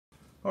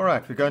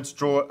Alright, we're going to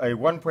draw a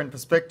one-point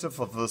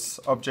perspective of this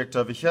object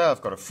over here.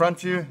 I've got a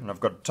front view and I've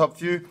got a top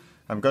view.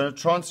 I'm going to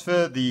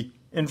transfer the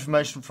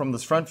information from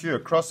this front view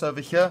across over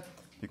here.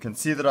 You can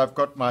see that I've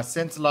got my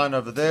center line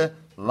over there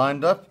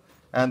lined up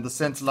and the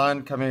center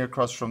line coming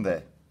across from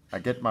there. I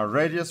get my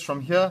radius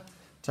from here,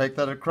 take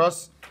that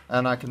across,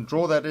 and I can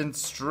draw that in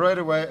straight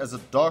away as a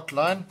dark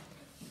line.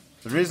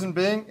 The reason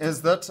being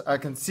is that I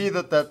can see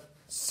that that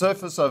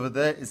surface over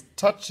there is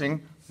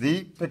touching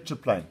the picture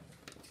plane.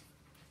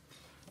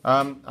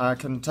 I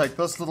can take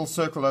this little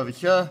circle over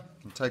here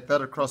and take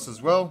that across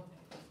as well.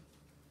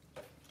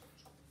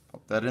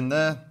 Pop that in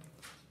there.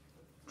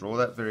 Draw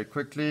that very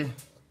quickly.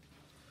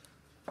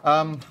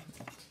 I'm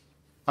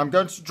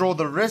going to draw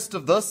the rest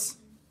of this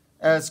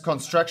as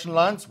construction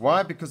lines.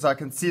 Why? Because I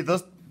can see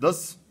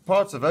this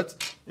part of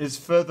it is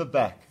further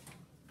back.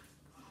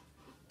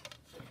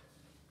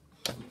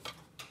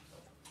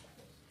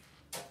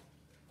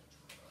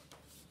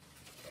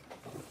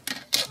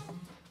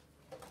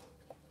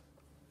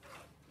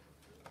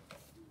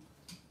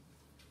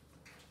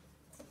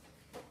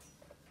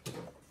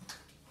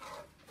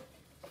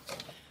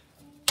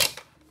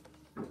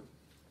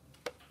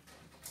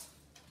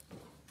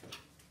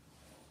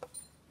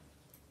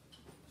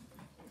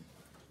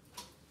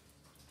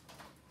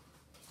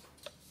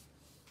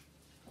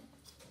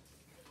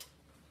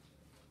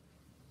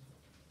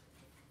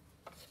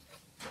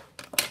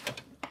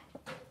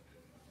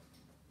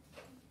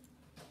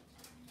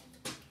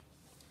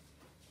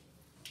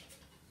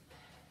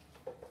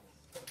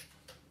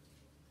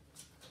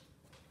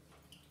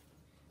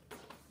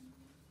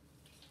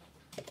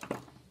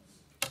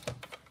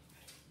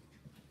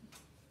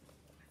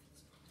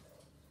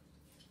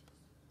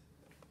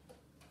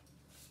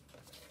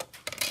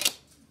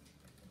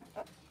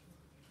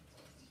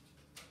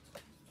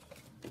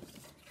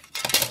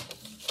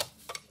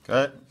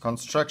 Okay,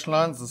 construction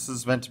lines. This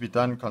is meant to be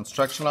done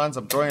construction lines.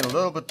 I'm drawing it a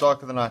little bit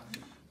darker than I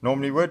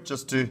normally would,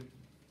 just to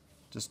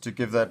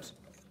give that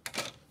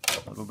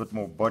a little bit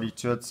more body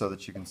to it so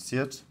that you can see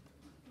it.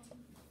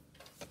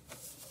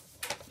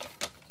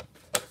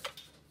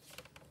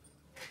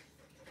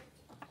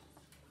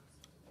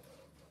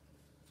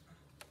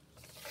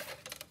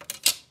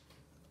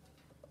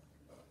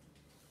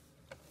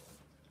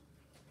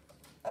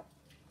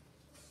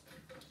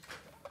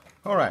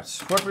 Alright,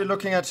 what we're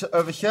looking at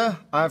over here,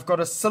 I've got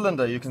a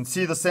cylinder. You can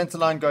see the center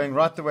line going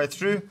right the way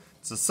through.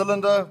 It's a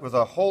cylinder with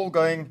a hole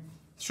going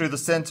through the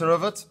center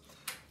of it.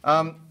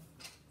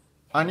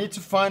 I need to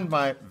find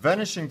my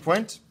vanishing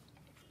point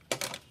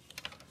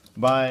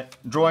by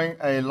drawing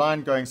a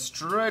line going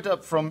straight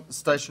up from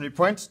stationary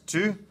point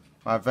to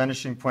my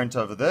vanishing point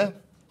over there.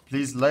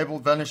 Please label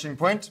vanishing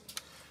point.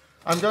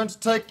 I'm going to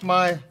take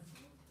my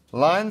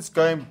lines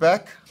going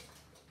back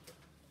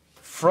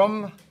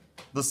from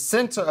the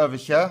center over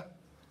here.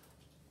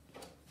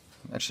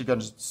 I'm actually going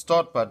to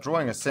start by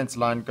drawing a center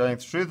line going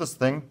through this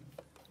thing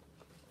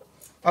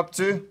up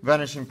to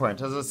vanishing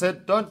point. As I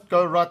said, don't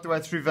go right the way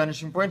through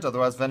vanishing point,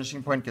 otherwise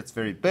vanishing point gets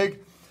very big.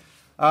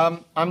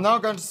 I'm now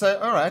going to say,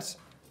 alright,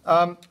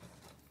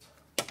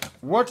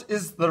 what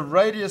is the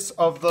radius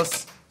of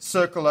this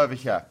circle over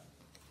here?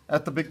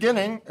 At the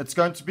beginning, it's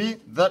going to be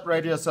that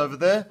radius over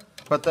there,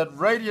 but that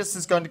radius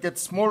is going to get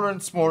smaller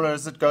and smaller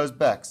as it goes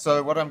back.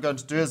 So what I'm going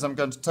to do is I'm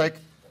going to take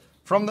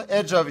from the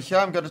edge over here,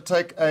 I'm going to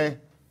take a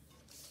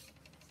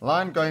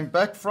line going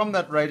back from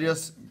that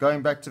radius,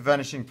 going back to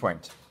vanishing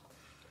point.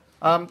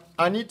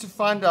 I need to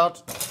find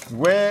out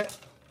where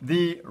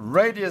the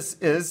radius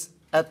is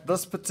at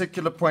this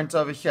particular point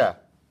over here.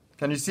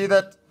 Can you see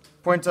that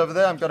point over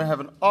there? I'm going to have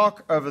an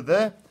arc over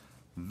there.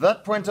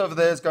 That point over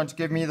there is going to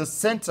give me the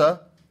center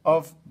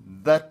of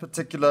that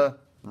particular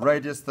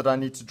radius that I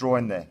need to draw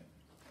in there.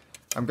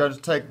 I'm going to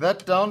take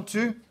that down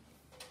to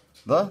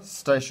the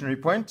stationary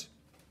point.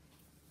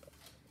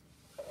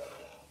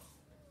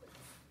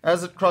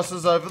 As it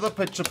crosses over the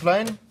picture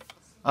plane,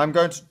 I'm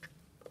going to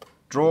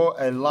draw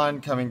a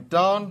line coming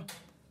down,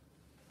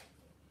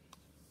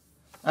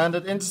 and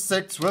it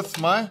intersects with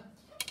my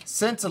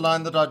center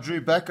line that I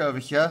drew back over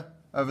here,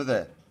 over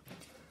there.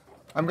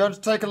 I'm going to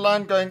take a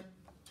line going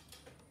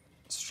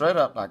straight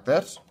out like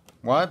that.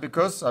 Why?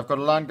 Because I've got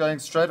a line going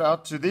straight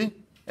out to the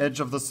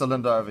edge of the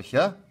cylinder over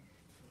here.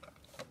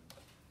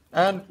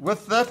 And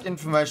with that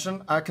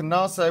information, I can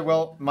now say,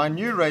 well, my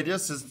new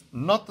radius is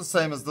not the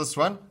same as this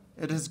one.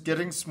 It is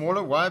getting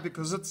smaller. Why?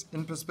 Because it's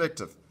in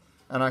perspective.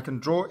 And I can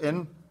draw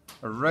in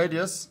a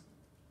radius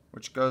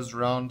which goes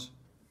round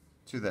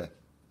to there.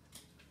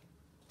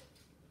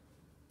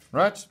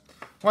 Right?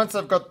 Once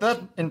I've got that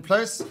in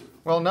place,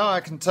 well, now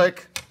I can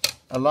take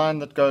a line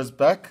that goes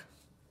back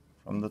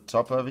from the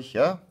top over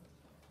here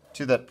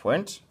to that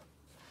point.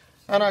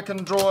 And I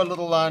can draw a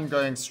little line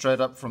going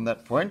straight up from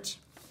that point.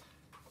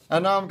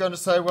 And now I'm going to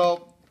say,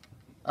 well,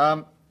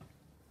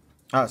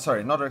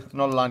 sorry, not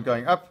a line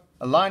going up.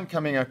 A line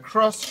coming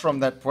across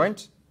from that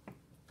point.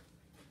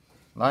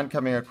 Line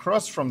coming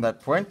across from that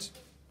point.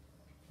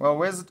 Well,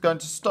 where's it going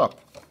to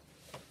stop?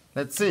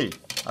 Let's see.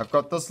 I've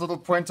got this little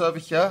point over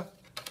here,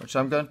 which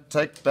I'm going to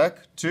take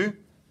back to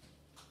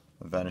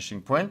the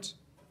vanishing point.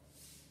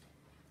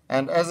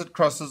 and as it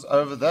crosses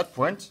over that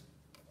point,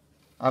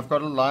 I've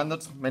got a line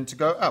that's meant to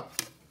go up.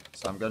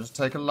 So I'm going to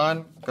take a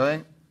line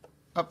going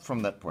up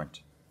from that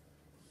point.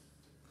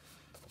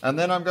 And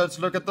then I'm going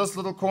to look at this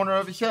little corner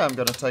over here. I'm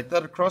going to take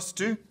that across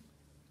to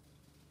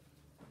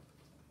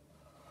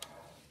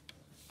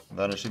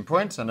vanishing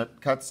point, and it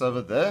cuts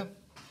over there.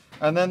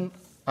 And then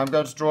I'm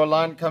going to draw a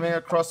line coming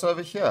across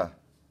over here.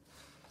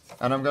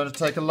 And I'm going to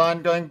take a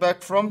line going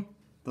back from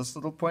this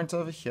little point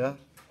over here.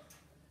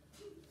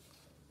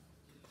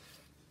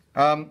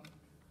 I'm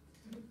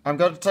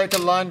going to take a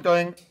line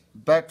going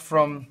back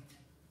from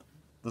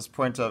this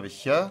point over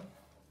here.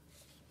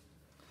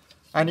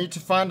 I need to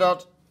find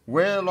out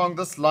where along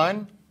this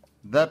line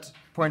that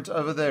point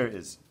over there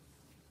is.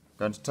 I'm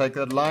going to take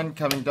that line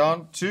coming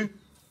down to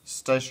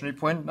stationary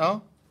point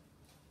now.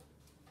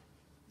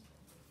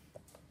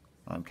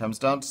 Line comes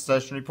down to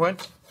stationary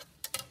point,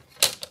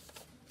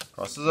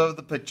 crosses over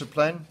the picture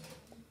plane,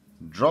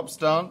 drops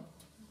down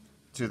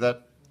to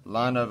that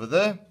line over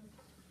there.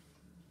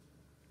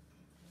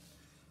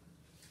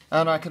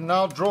 And I can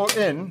now draw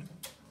in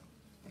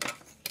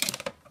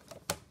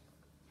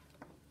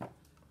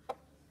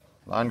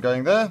line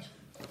going there,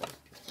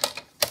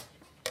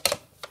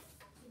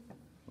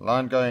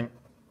 line going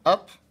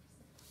up,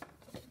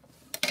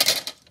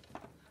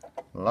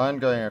 line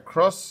going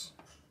across,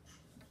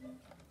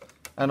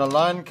 and a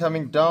line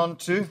coming down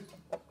to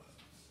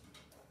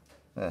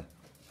there.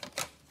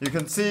 You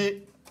can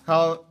see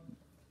how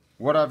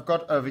what I've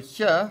got over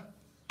here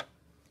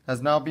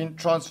has now been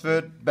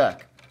transferred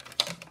back.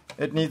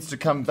 It needs to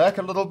come back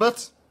a little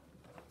bit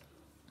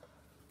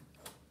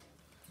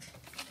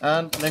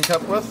and link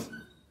up with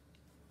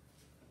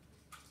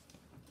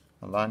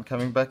a line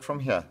coming back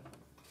from here.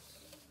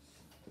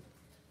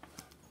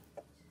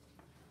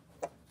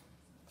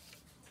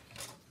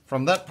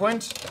 From that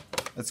point,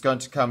 it's going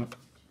to come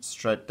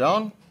straight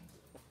down,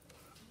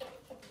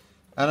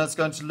 and it's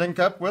going to link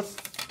up with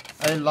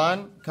a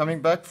line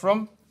coming back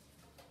from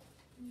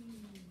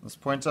this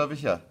point over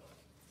here.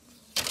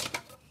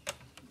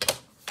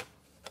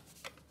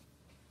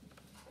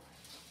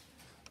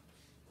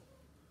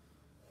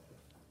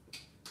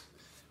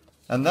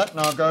 And that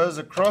now goes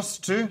across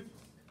to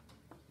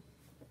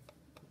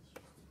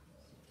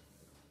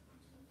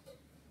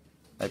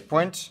a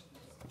point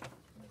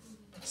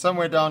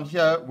somewhere down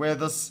here where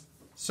this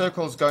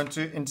circle is going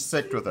to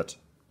intersect with it.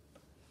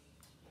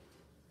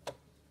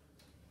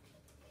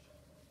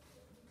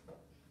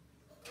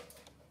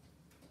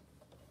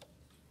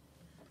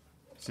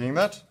 Seeing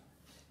that?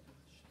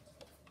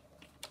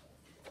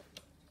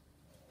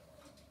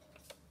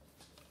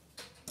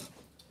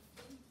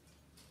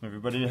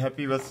 Everybody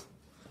happy with?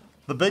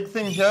 The big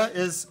thing here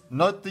is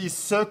note the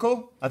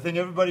circle. I think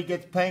everybody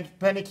gets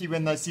panicky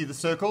when they see the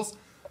circles.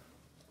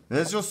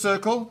 There's your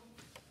circle.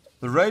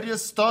 The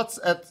radius starts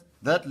at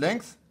that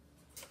length.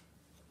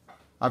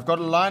 I've got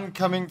a line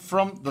coming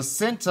from the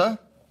center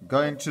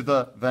going to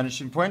the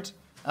vanishing point,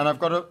 and I've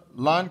got a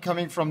line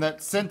coming from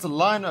that center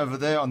line over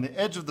there on the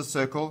edge of the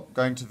circle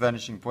going to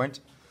vanishing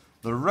point.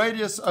 The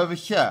radius over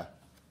here,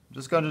 I'm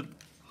just going to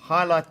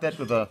highlight that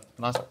with a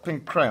nice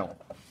pink crayon.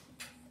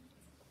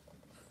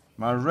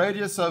 My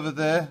radius over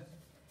there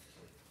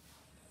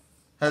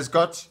has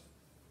got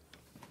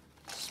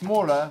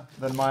smaller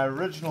than my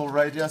original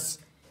radius,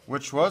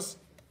 which was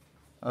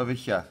over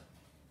here.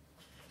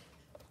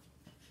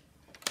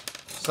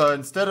 So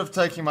instead of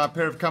taking my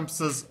pair of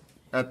compasses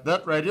at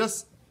that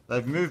radius,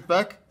 they've moved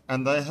back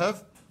and they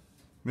have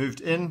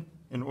moved in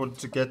order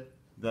to get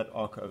that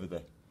arc over there.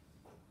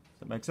 Does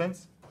that make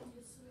sense?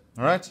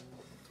 All right.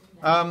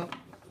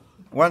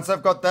 Once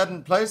I've got that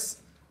in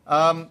place,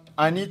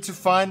 I need to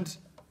find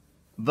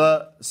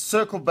the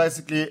circle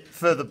basically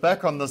further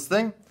back on this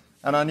thing,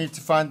 and I need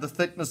to find the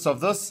thickness of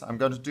this. I'm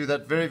going to do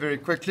that very, very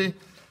quickly.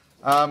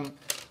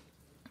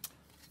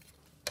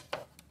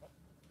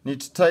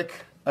 Need to take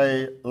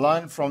a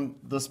line from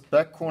this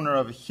back corner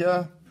over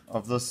here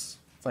of this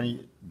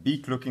funny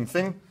beak looking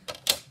thing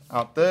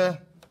out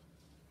there,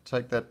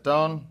 take that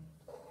down,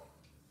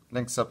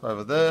 links up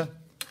over there.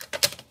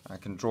 I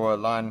can draw a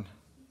line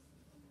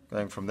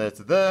going from there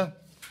to there,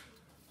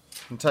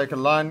 and take a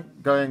line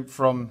going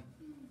from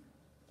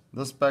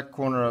this back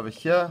corner over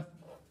here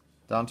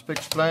down to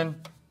picture plane,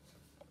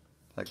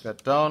 take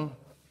that down,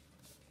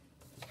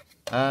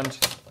 and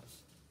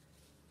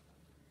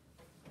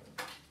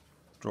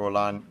draw a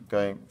line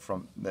going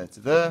from there to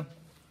there,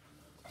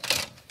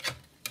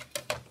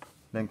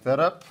 link that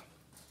up.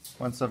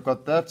 Once I've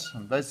got that,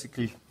 I'm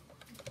basically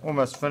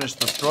almost finished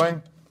this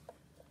drawing.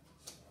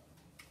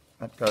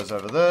 That goes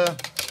over there,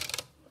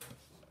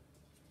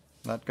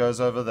 that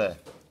goes over there.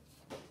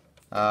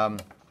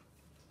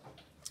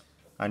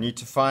 I need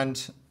to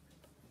find,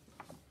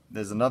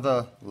 there's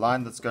another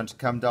line that's going to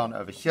come down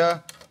over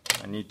here.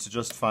 I need to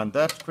just find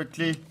that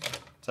quickly.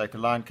 Take a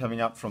line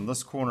coming up from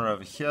this corner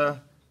over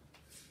here,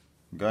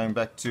 going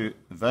back to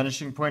the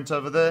vanishing point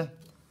over there.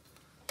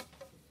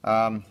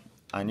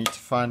 I need to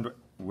find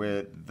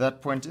where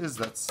that point is.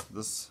 That's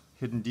this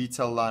hidden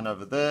detail line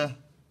over there.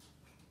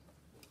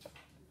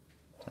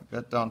 Take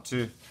that down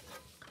to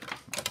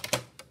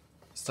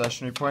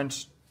stationary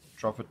point,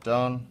 drop it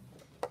down,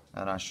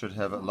 and I should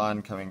have a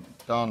line coming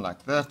down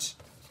like that.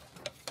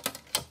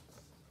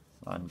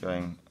 Line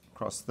going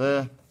across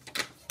there.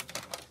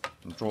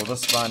 And draw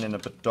this line in a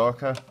bit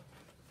darker.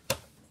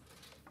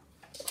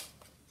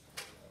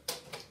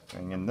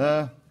 Going in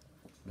there.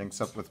 Links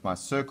up with my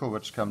circle,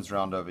 which comes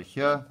around over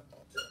here.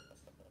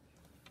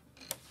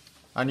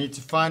 I need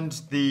to find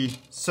the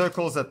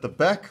circles at the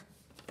back.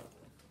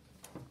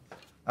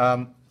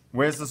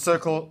 Where's the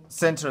circle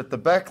center at the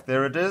back?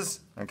 There it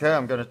is. Okay,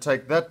 I'm going to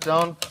take that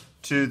down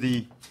to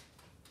the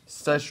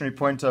stationary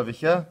point over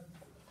here.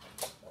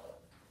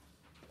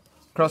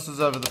 Crosses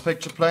over the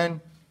picture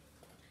plane.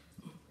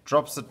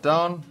 Drops it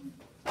down.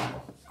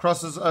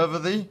 Crosses over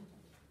the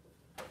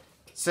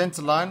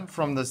center line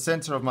from the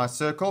center of my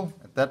circle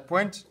at that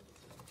point.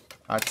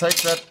 I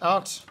take that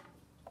out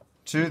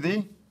to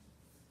the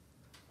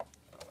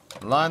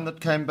line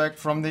that came back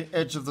from the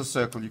edge of the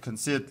circle. You can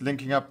see it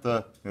linking up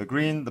the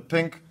green, the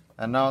pink,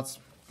 and now it's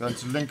going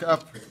to link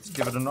up. Let's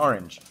give it an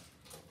orange.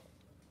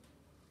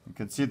 You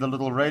can see the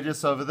little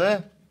radius over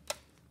there.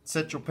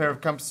 Set your pair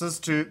of compasses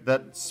to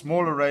that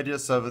smaller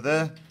radius over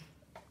there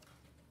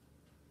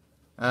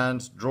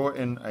and draw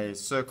in a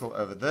circle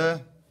over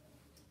there.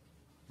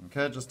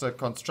 Okay, just a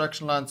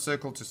construction line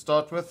circle to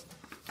start with.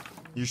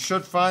 You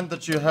should find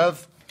that you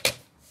have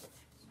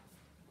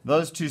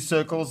those two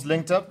circles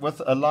linked up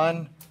with a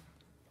line.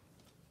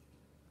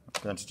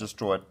 I'm going to just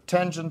draw a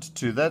tangent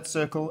to that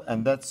circle,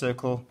 and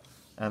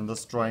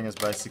this drawing is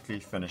basically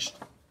finished.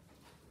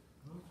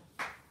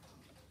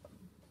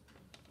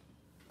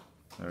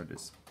 There it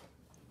is.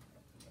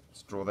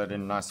 Let's draw that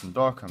in nice and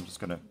dark. I'm just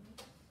going to...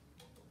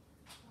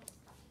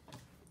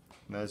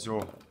 There's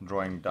your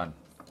drawing done.